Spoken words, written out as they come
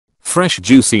Fresh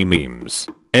juicy memes.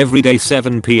 Every day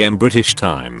 7 PM British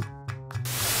time.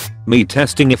 Me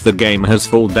testing if the game has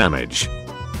full damage.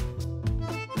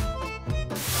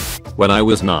 When I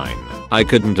was 9, I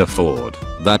couldn't afford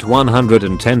that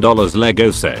 $110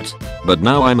 Lego set, but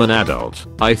now I'm an adult,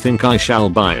 I think I shall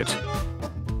buy it.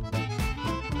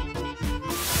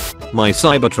 My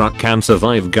Cybertruck can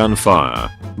survive gunfire.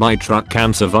 My truck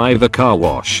can survive a car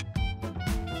wash.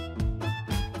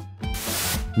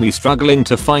 Me struggling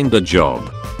to find a job.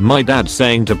 My dad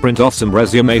saying to print off some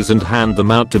resumes and hand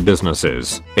them out to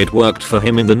businesses. It worked for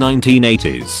him in the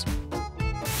 1980s.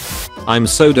 I'm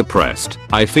so depressed.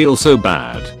 I feel so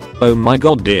bad. Oh my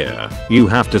god dear, you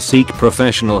have to seek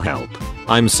professional help.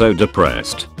 I'm so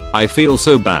depressed. I feel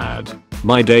so bad.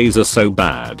 My days are so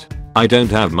bad. I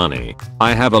don't have money.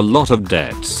 I have a lot of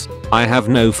debts. I have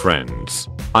no friends.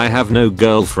 I have no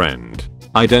girlfriend.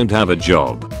 I don't have a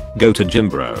job. Go to gym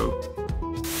bro.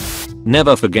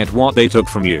 Never forget what they took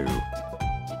from you.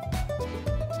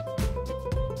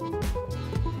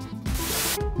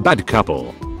 Bad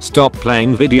couple. Stop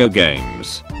playing video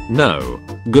games. No.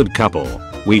 Good couple.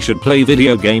 We should play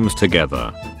video games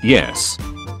together. Yes.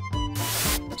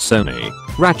 Sony.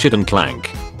 Ratchet and Clank.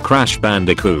 Crash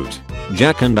Bandicoot.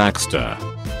 Jak and Daxter.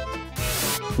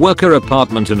 Worker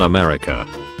apartment in America.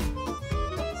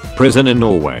 Prison in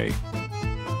Norway.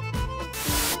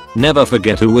 Never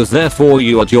forget who was there for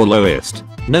you at your lowest.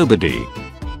 Nobody.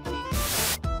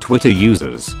 Twitter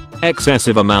users.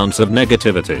 Excessive amounts of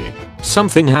negativity.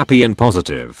 Something happy and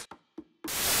positive.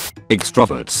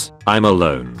 Extroverts. I'm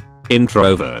alone.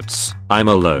 Introverts. I'm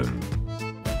alone.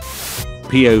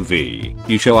 POV.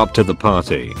 You show up to the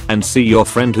party and see your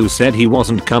friend who said he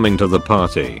wasn't coming to the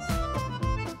party.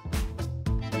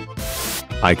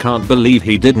 I can't believe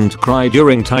he didn't cry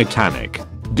during Titanic.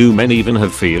 Do men even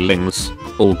have feelings?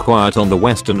 All quiet on the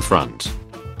Western Front.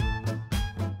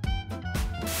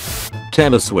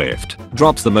 Taylor Swift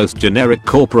drops the most generic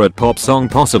corporate pop song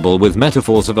possible with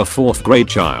metaphors of a 4th grade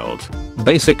child.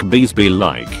 Basic bees be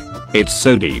like. It's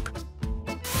so deep.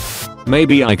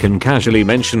 Maybe I can casually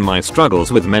mention my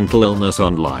struggles with mental illness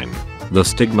online. The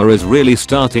stigma is really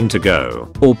starting to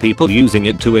go, or people using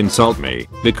it to insult me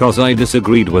because I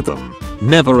disagreed with them.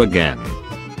 Never again.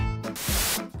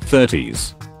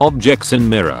 30s. Objects in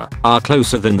mirror are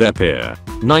closer than their peer.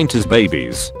 90s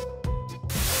babies.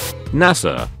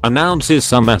 NASA announces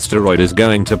some asteroid is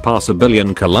going to pass 1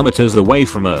 billion kilometers away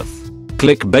from Earth.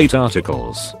 Clickbait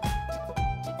articles.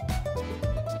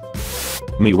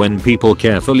 Me when people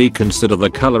carefully consider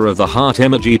the color of the heart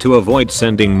emoji to avoid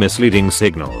sending misleading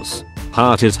signals.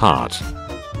 Heart is heart.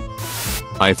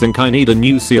 I think I need a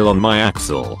new seal on my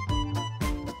axle.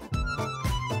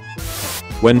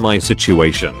 When my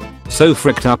situation so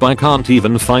fricked up I can't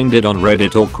even find it on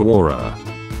Reddit or Quora.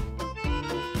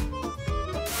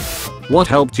 What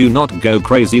helped you not go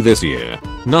crazy this year?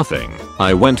 Nothing.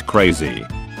 I went crazy.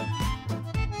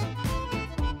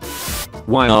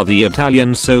 Why are the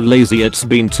Italians so lazy? It's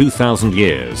been 2000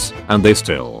 years and they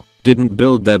still didn't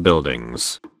build their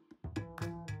buildings.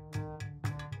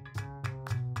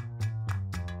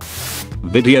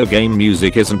 Video game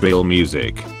music isn't real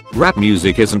music. Rap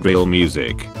music isn't real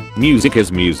music. Music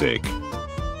is music.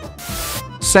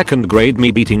 2nd grade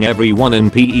me beating everyone in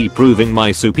PE proving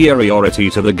my superiority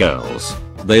to the girls.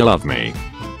 They love me.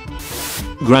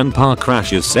 Grandpa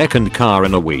crashes 2nd car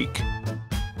in a week.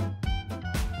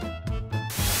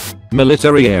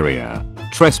 Military area.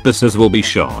 Trespassers will be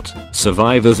shot.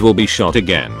 Survivors will be shot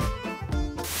again.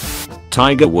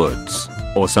 Tiger Woods.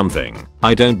 Or something.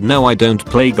 I don't know, I don't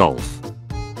play golf.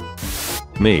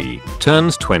 Me.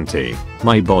 Turns 20.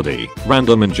 My body.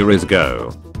 Random injuries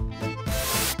go.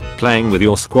 Playing with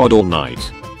your squad all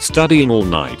night. Studying all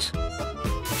night.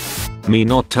 Me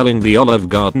not telling the Olive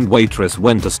Garden waitress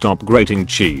when to stop grating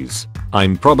cheese.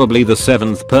 I'm probably the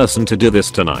 7th person to do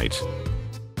this tonight.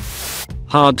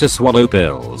 Hard to swallow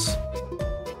pills.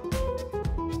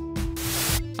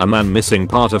 A man missing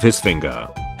part of his finger.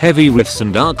 Heavy riffs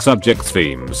and dark subject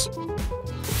themes.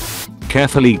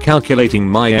 Carefully calculating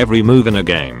my every move in a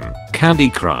game. Candy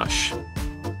Crush.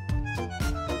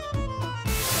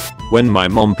 When my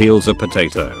mom peels a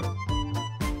potato.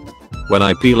 When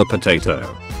I peel a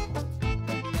potato.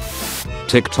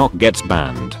 TikTok gets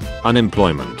banned.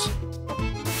 Unemployment.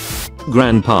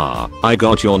 Grandpa, I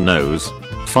got your nose.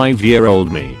 5-year-old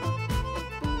me.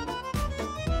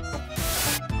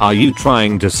 Are you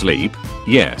trying to sleep?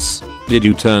 Yes. Did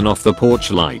you turn off the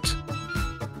porch light?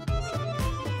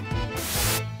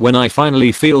 When I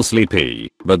finally feel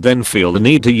sleepy, but then feel the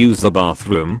need to use the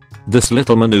bathroom, this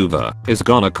little maneuver is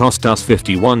gonna cost us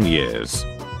 51 years.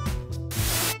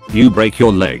 You break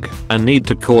your leg and need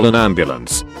to call an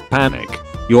ambulance. Panic.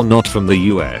 You're not from the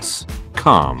US.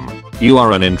 Calm. You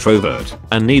are an introvert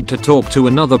and need to talk to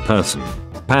another person.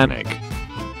 Panic.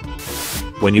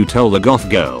 When you tell the goth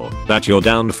girl that you're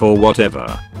down for whatever.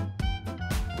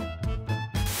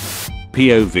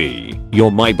 POV.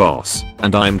 You're my boss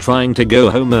and I'm trying to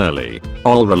go home early.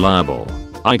 All reliable.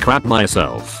 I crap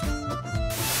myself.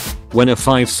 When a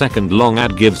 5-second long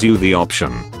ad gives you the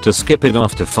option to skip it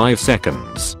after 5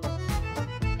 seconds.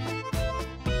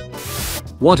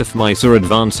 What if mice are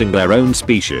advancing their own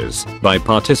species by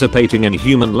participating in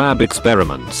human lab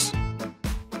experiments?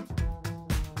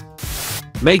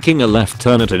 Making a left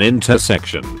turn at an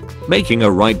intersection. Making a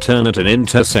right turn at an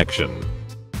intersection.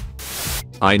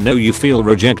 I know you feel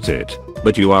rejected,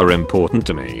 but you are important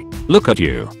to me. Look at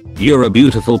you. You're a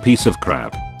beautiful piece of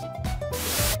crap.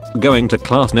 Going to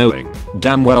class knowing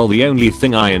damn well the only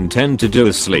thing I intend to do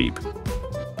is sleep.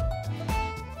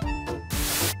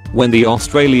 When the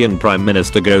Australian Prime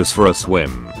Minister goes for a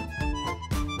swim.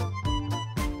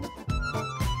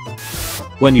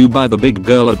 When you buy the big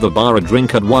girl at the bar a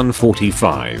drink at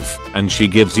 1:45 and she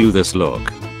gives you this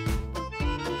look.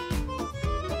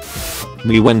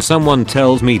 Me when someone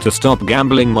tells me to stop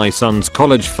gambling my son's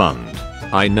college fund.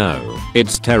 I know,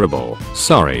 it's terrible.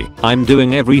 Sorry, I'm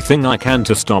doing everything I can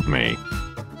to stop me.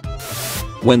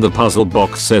 When the puzzle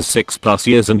box says 6+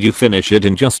 years and you finish it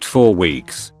in just 4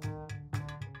 weeks.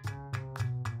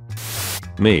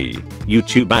 Me.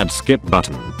 YouTube ad skip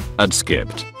button. Ad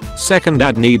skipped. Second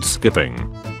ad needs skipping.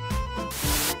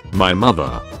 My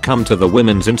mother. Come to the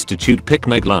Women's Institute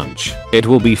picnic lunch. It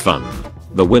will be fun.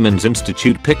 The Women's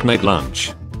Institute picnic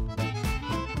lunch.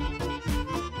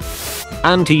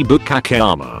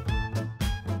 Anti-Bukakeyama.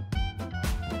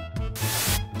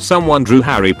 Someone drew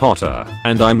Harry Potter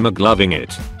and I'm McLoving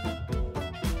it.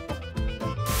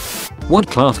 What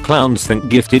class clowns think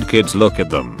gifted kids look at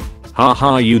them?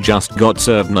 Haha, you just got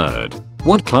served, nerd.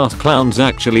 What class clowns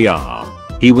actually are.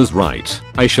 He was right,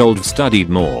 I should have studied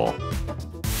more.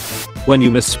 When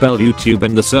you misspell YouTube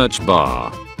in the search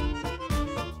bar.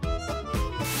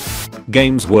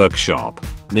 Games Workshop.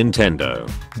 Nintendo.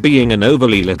 Being an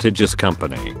overly litigious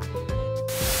company.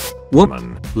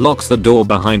 Woman locks the door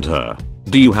behind her.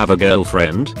 Do you have a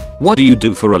girlfriend? What do you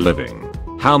do for a living?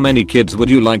 How many kids would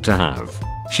you like to have?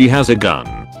 She has a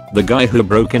gun. The guy who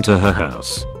broke into her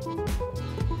house.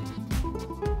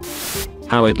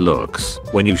 How it looks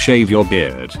when you shave your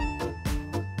beard.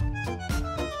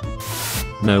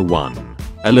 No one.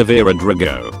 Olivia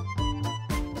Rodrigo.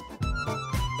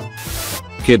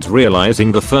 Kids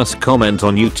realizing the first comment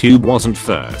on YouTube wasn't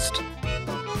first.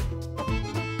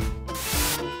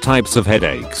 Types of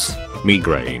headaches.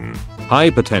 Migraine.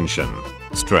 Hypertension.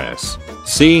 Stress.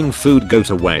 Seeing food go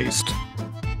to waste.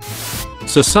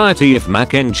 Society if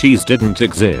mac and cheese didn't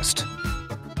exist.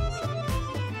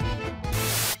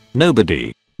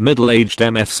 Nobody. Middle-aged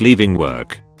MFs leaving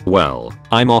work. Well,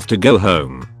 I'm off to go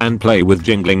home and play with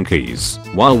jingling keys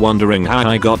while wondering how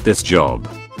I got this job.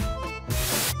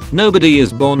 Nobody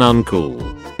is born uncool.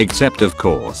 Except of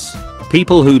course,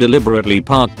 people who deliberately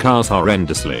park cars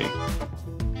horrendously.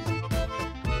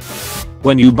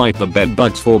 When you bite the bed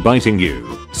bugs for biting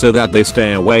you so that they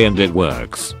stay away and it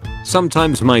works.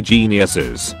 Sometimes my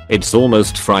geniuses, it's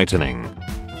almost frightening.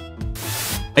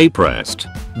 A pressed.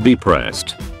 B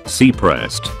pressed. C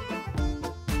pressed.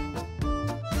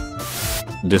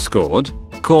 Discord.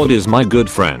 Cord is my good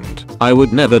friend. I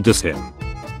would never diss him.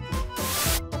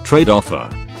 Trade offer.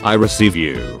 I receive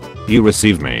you. You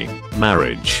receive me.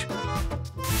 Marriage.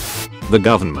 The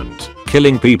government.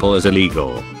 Killing people is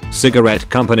illegal. Cigarette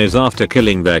companies after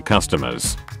killing their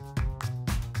customers.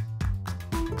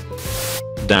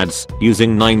 Dads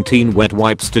using 19 wet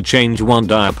wipes to change one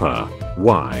diaper.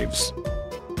 Wives.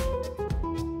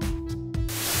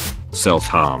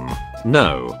 Self-harm.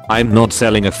 No, I'm not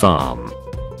selling a farm.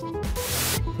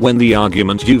 When the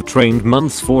argument you've trained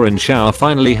months for in shower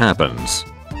finally happens.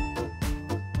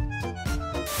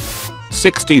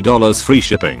 $60 free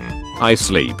shipping. I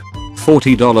sleep.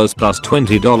 $40 plus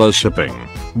 $20 shipping.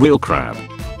 Real crap.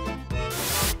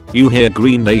 You hear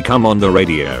Green Day come on the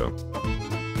radio.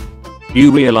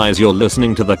 You realize you're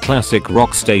listening to the classic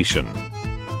rock station.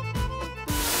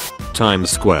 Times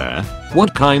Square.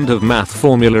 What kind of math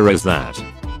formula is that?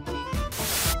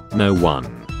 No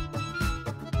one.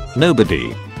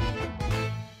 Nobody.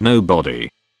 Nobody.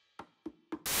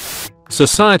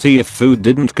 Society if food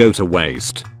didn't go to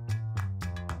waste.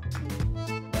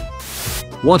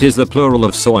 What is the plural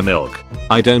of soy milk?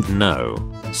 I don't know.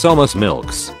 Somos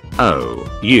milks. Oh,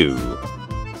 you.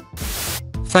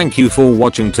 Thank you for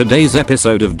watching today's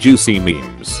episode of Juicy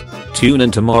Memes. Tune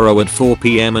in tomorrow at 4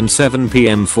 PM and 7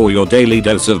 PM for your daily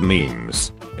dose of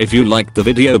memes. If you liked the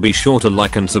video, be sure to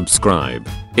like and subscribe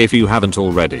if you haven't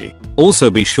already.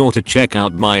 Also be sure to check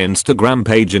out my Instagram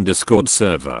page and Discord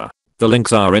server. The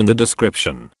links are in the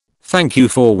description. Thank you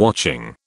for watching.